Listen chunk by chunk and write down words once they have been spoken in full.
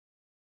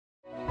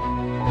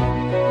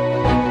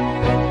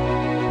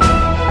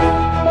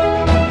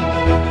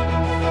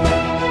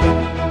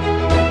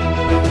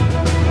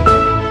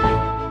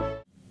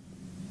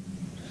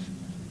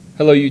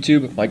Hello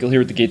YouTube, Michael here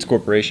with the Gates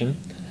Corporation,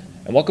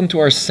 and welcome to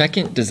our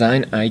second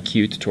Design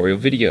IQ tutorial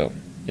video.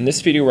 In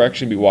this video we're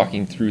actually going to be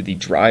walking through the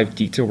Drive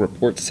Detail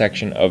Report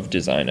section of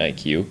Design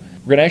IQ.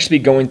 We're going to actually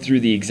be going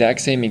through the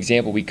exact same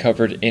example we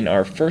covered in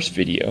our first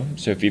video,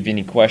 so if you have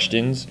any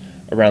questions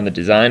around the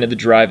design of the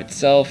drive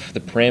itself, the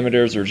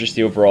parameters, or just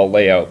the overall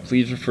layout,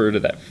 please refer to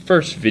that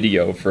first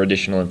video for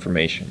additional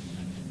information.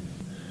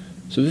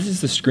 So this is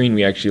the screen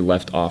we actually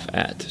left off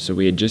at. So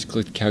we had just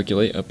clicked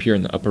Calculate up here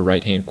in the upper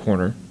right hand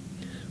corner,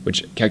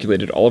 which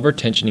calculated all of our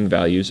tensioning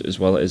values as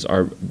well as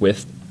our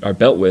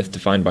belt width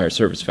defined by our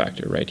service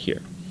factor right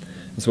here.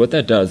 And so what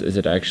that does is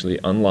it actually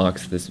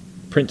unlocks this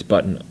print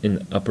button in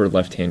the upper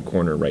left hand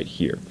corner right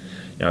here.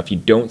 Now if you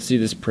don't see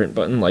this print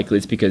button, likely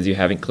it's because you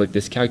haven't clicked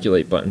this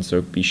calculate button,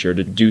 so be sure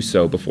to do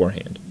so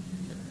beforehand.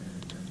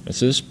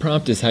 So this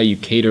prompt is how you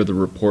cater the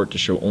report to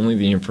show only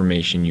the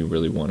information you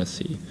really want to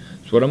see.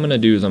 So what I'm going to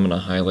do is I'm going to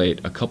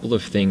highlight a couple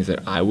of things that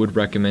I would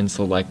recommend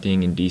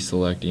selecting and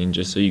deselecting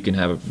just so you can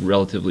have a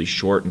relatively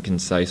short and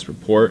concise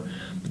report,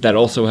 but that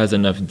also has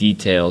enough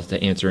details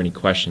to answer any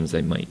questions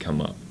that might come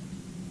up.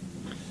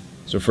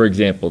 So for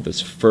example,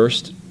 this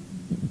first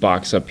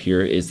box up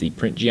here is the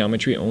print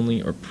geometry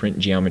only or print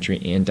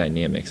geometry and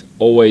dynamics.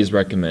 Always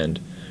recommend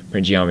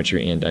print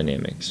geometry and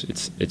dynamics.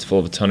 It's full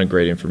of a ton of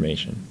great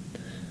information.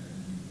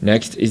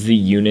 Next is the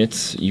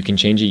units. You can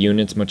change the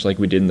units much like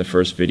we did in the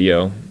first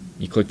video.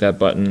 You click that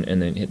button and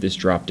then hit this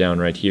drop down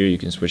right here. You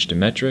can switch to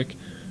metric.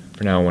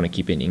 For now I want to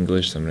keep it in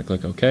English, so I'm going to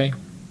click OK.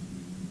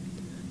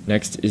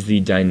 Next is the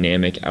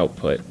dynamic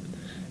output.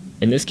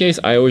 In this case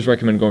I always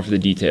recommend going for the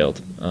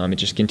detailed. It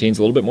just contains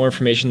a little bit more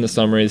information in the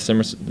summary.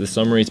 The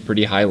summary is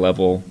pretty high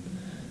level.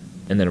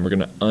 And then we're going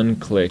to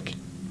unclick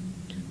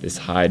this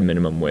hide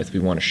minimum width. We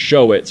want to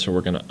show it, so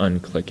we're going to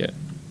unclick it.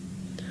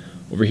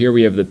 Over here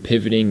we have the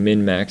pivoting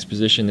min-max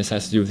position. This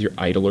has to do with your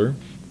idler.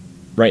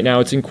 Right now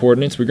it's in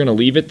coordinates. We're going to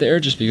leave it there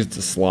just because it's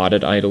a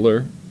slotted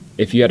idler.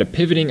 If you had a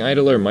pivoting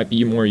idler, it might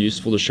be more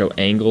useful to show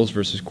angles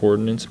versus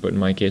coordinates, but in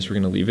my case we're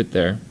going to leave it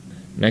there.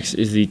 Next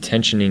is the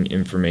tensioning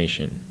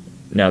information.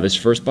 Now this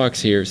first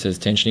box here says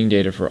tensioning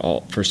data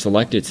for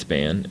selected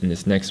span, and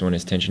this next one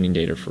is tensioning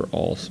data for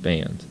all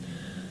spans.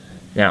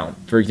 Now,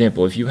 for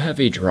example, if you have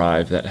a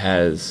drive that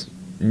has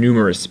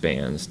numerous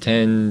spans,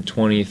 10,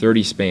 20,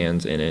 30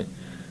 spans in it,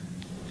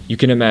 you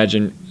can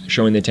imagine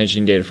showing the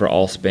tensioning data for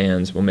all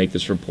spans will make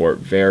this report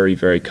very,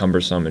 very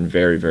cumbersome and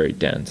very, very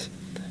dense.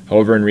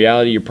 However, in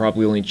reality, you're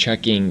probably only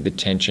checking the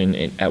tension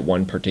at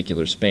one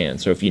particular span.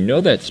 So if you know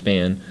that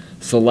span,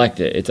 select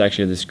it. It's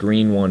actually this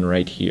green one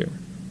right here.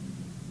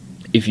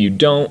 If you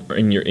don't,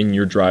 and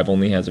your drive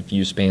only has a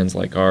few spans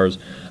like ours,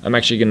 I'm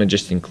actually going to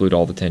just include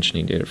all the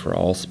tensioning data for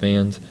all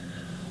spans,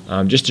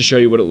 just to show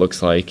you what it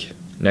looks like.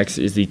 Next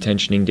is the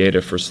tensioning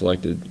data for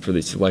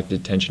the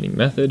selected tensioning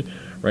method.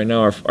 Right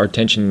now our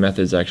tensioning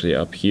method is actually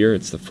up here.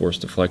 It's the force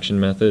deflection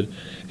method.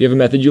 If you have a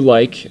method you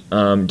like,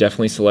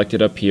 definitely select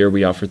it up here.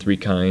 We offer three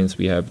kinds.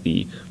 We have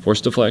the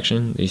force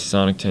deflection, the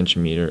sonic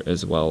tension meter,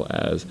 as well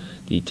as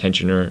the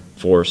tensioner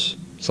force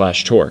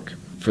 / torque.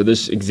 For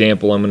this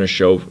example, I'm going to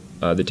show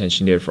the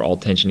tensioning data for all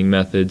tensioning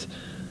methods.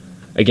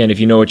 Again, if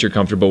you know what you're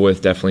comfortable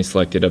with, definitely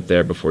select it up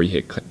there before you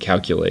hit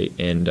calculate,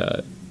 and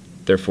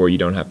therefore you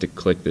don't have to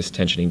click this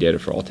tensioning data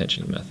for all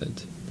tensioning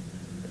methods.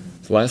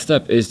 The last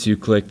step is to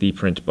click the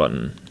print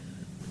button.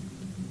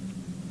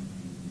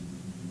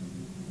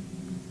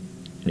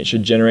 And it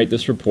should generate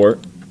this report.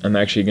 I'm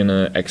actually going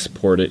to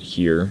export it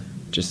here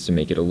just to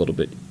make it a little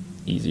bit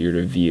easier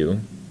to view.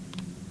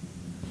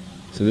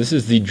 So this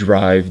is the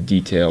drive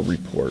detail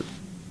report.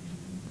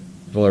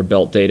 With all our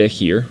belt data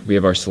here, we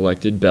have our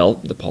selected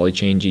belt, the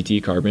Polychain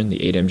GT Carbon, the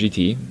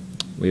 8MGT.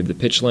 We have the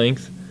pitch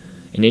length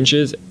in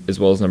inches as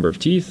well as number of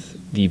teeth,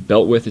 the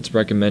belt width it's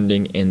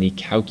recommending, and the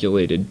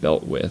calculated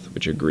belt width,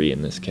 which agree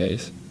in this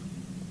case.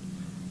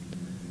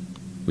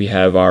 We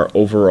have our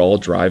overall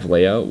drive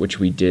layout, which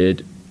we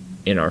did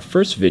in our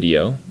first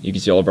video. You can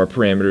see all of our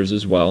parameters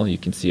as well. You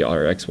can see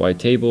our XY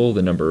table,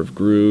 the number of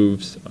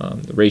grooves,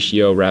 the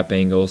ratio, wrap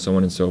angle, so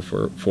on and so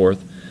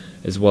forth,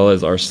 as well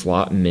as our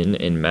slot min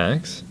and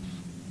max.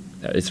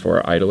 That is for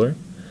our idler.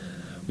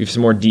 We have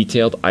some more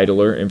detailed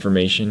idler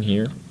information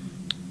here.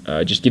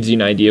 It just gives you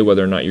an idea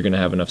whether or not you're going to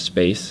have enough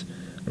space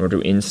in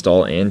order to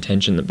install and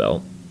tension the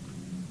belt.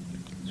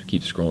 So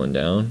keep scrolling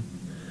down.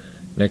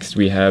 Next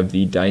we have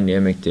the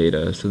dynamic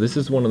data. So this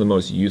is one of the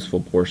most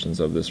useful portions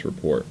of this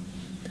report.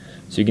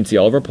 So you can see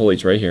all of our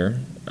pulleys right here.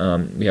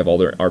 We have all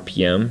their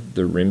RPM,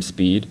 the rim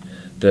speed,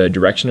 the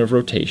direction of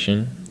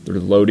rotation, the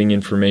loading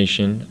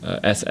information.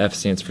 SF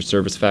stands for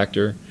service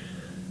factor.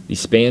 The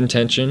span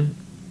tension,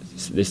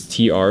 this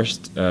TR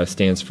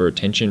stands for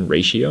tension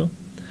ratio,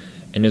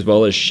 and as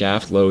well as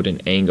shaft load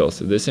and angle.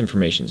 So this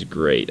information is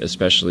great,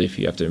 especially if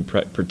you have to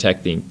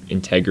protect the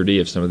integrity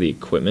of some of the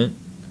equipment,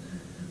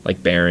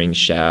 like bearings,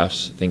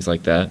 shafts, things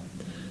like that.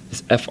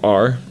 This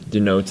FR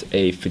denotes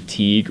a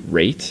fatigue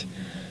rate.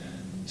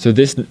 So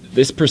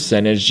this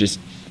percentage just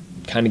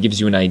kind of gives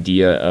you an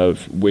idea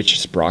of which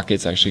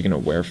sprocket's actually going to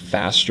wear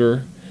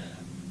faster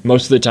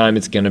Most of the time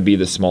it's going to be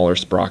the smaller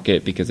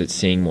sprocket because it's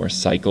seeing more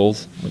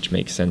cycles, which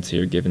makes sense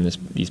here given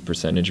these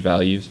percentage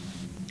values.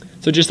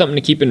 So just something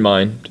to keep in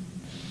mind.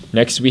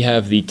 Next we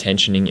have the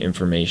tensioning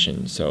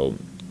information. So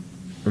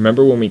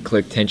remember when we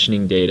click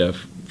tensioning data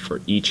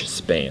for each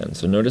span.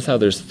 So notice how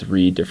there's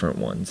 3 different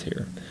ones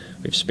here.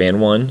 We have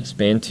span 1,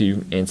 span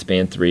 2, and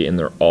span 3, and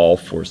they're all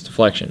force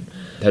deflection.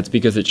 That's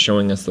because it's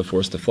showing us the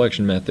force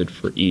deflection method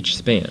for each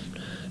span.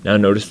 Now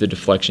notice the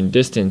deflection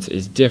distance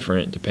is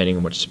different depending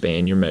on which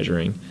span you're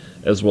measuring,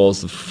 as well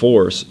as the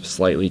force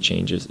slightly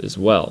changes as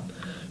well.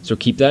 So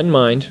keep that in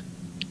mind.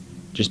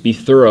 Just be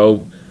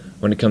thorough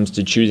when it comes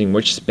to choosing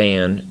which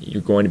span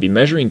you're going to be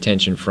measuring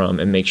tension from,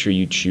 and make sure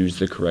you choose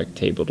the correct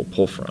table to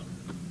pull from.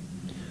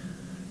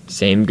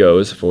 Same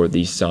goes for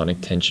the sonic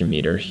tension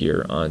meter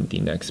here on the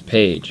next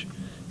page.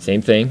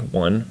 Same thing,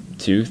 1,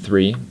 2,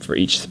 3 for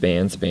each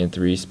span, span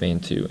 3, span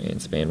 2,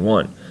 and span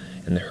 1.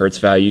 And the Hertz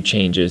value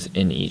changes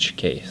in each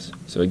case.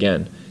 So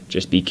again,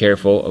 just be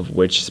careful of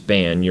which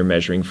span you're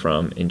measuring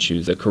from and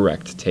choose a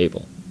correct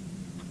table.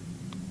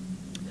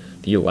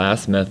 The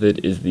last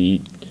method is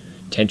the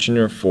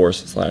tensioner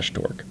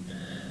force/torque.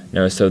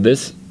 Now, so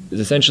this is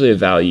essentially a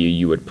value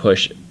you would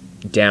push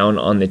down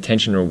on the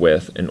tensioner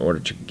with in order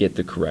to get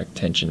the correct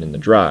tension in the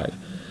drive.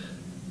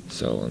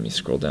 So let me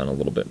scroll down a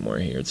little bit more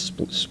here. It's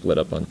split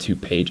up on 2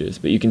 pages,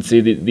 but you can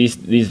see that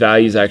these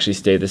values actually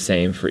stay the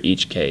same for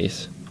each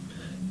case.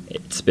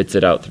 It spits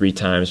it out 3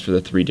 times for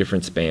the 3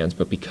 different spans,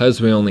 but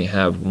because we only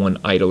have one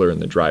idler in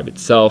the drive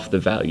itself, the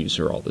values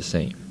are all the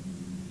same.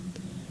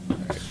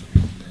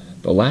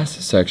 The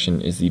last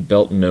section is the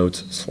belt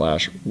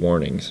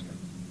notes/warnings.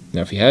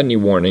 Now, if you had any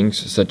warnings,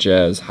 such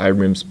as high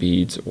rim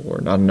speeds or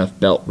not enough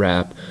belt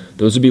wrap,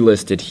 those would be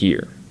listed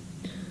here.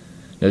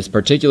 Now, this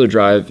particular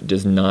drive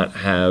does not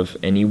have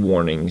any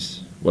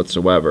warnings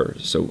whatsoever,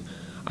 so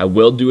I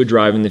will do a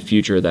drive in the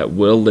future that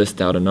will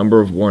list out a number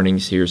of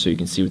warnings here so you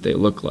can see what they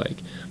look like.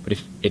 But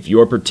if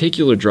your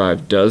particular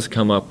drive does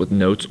come up with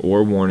notes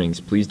or warnings,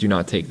 please do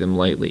not take them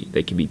lightly.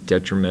 They can be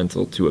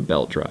detrimental to a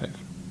belt drive.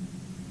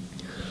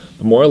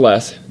 But more or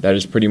less, that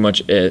is pretty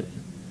much it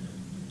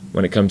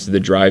when it comes to the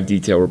drive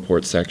detail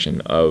report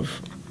section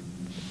of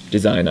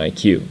Design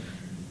IQ.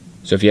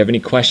 So if you have any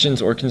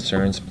questions or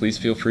concerns, please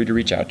feel free to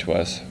reach out to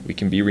us. We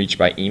can be reached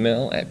by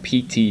email at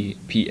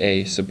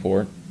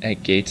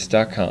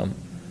ptpasupport@gates.com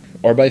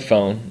or by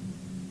phone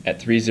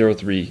at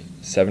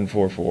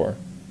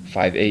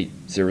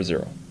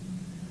 303-744-5800.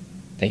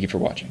 Thank you for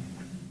watching.